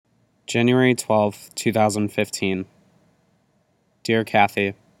January 12th, 2015. Dear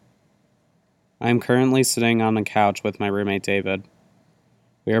Kathy, I am currently sitting on a couch with my roommate David.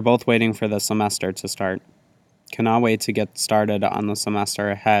 We are both waiting for the semester to start. Cannot wait to get started on the semester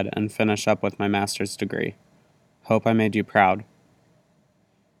ahead and finish up with my master's degree. Hope I made you proud.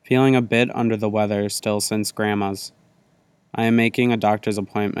 Feeling a bit under the weather still since grandma's. I am making a doctor's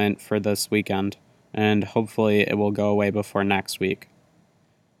appointment for this weekend, and hopefully it will go away before next week.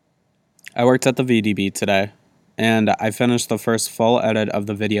 I worked at the VDB today, and I finished the first full edit of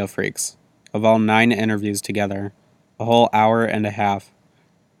the Video Freaks, of all 9 interviews together, a whole hour and a half.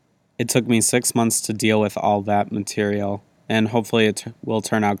 It took me 6 months to deal with all that material, and hopefully it will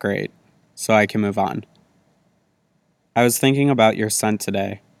turn out great, so I can move on. I was thinking about your scent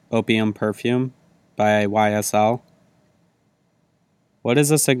today, Opium Perfume, by YSL. What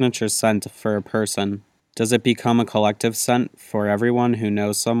is a signature scent for a person? Does it become a collective scent for everyone who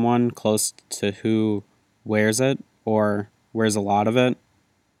knows someone close to who wears it or wears a lot of it?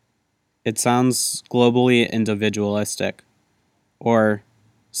 It sounds globally individualistic, or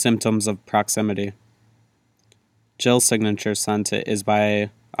symptoms of proximity. Jill's signature scent is by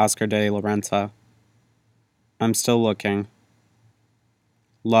Oscar de la Renta. I'm still looking.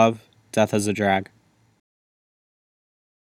 Love, Death is a Drag.